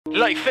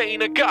Life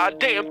ain't a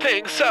goddamn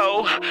thing,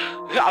 so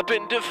I've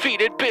been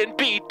defeated, been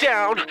beat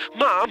down.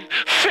 My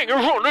finger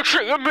on the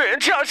trigger, man,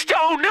 just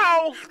don't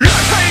know.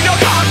 Life ain't a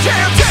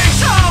goddamn thing,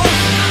 so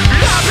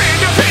I've been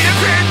defeated,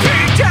 been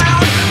beat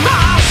down.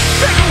 My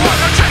finger on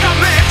the trigger,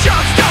 man,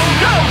 just don't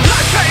know.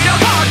 Life ain't a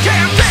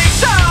goddamn thing,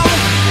 so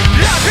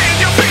I've been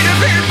defeated,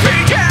 been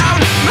beat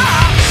down.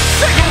 My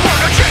finger on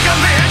the trigger,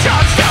 man,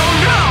 just don't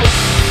know.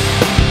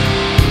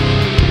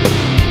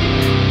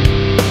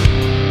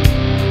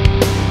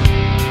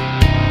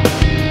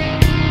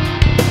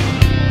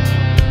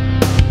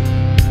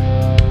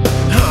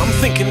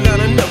 Thinking that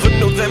I never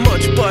know that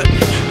much, but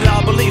I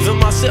believe in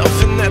myself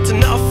and that's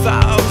enough.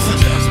 I've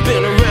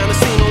been around and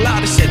seen a lot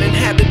of shit and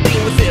had to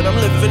deal with it. I'm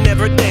living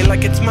every day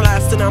like it's my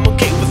last and I'm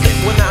okay with it.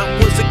 When I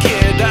was a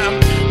kid,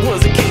 I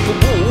wasn't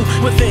capable,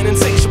 with an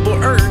insatiable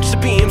urge to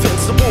be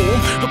invincible.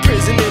 A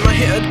prison in my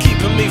head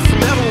keeping me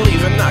from ever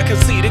leaving. I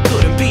conceded,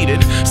 couldn't beat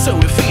it, so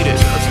defeated.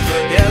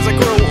 As I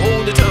grow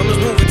older, time is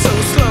moving so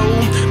slow,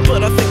 but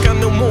I think I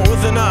know more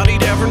than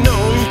I'd ever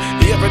known.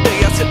 Every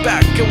day I sit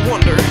back and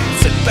wonder,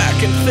 sit back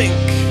and think,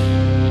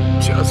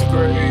 just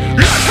breathe.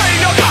 Life ain't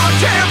no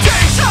goddamn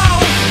thing, so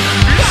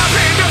I've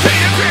been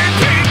defeated, been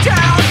beat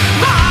down.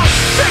 My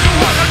finger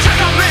on the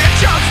trigger, man,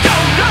 just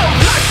don't know.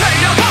 Life ain't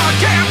no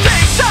goddamn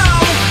thing, so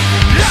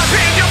I've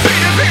been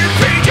defeated, been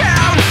beat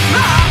down.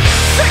 My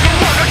finger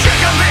on the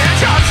trigger, man,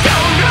 just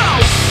don't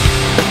know.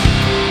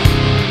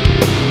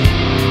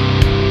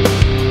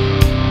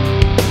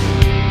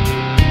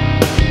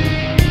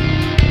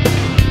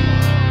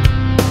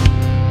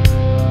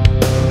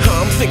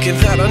 I'm thinking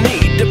that I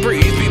need to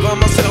breathe, be by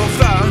myself.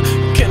 I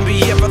can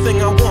be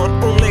everything I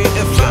want, only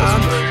if I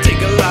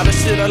take a lot of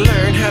shit I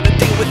learned how to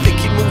deal with it,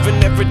 keep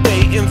moving every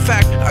day. In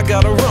fact, I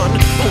gotta run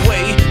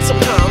away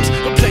sometimes,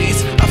 a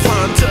place I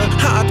find to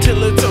hide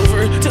till it's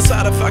over,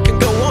 decide if I can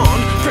go on.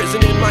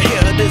 Prison in my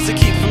head is it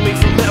keeping me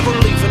from ever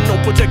leaving, no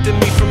protecting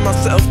me from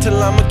myself till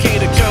I'm okay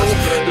to go.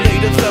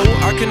 Later though,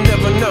 I can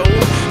never know,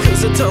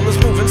 cause the time is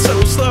moving so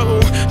slow,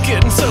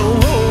 getting so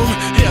old.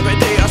 Every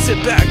day I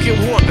sit back and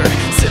wonder,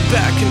 sit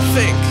back and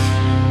think,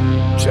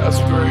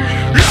 just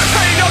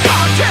breathe.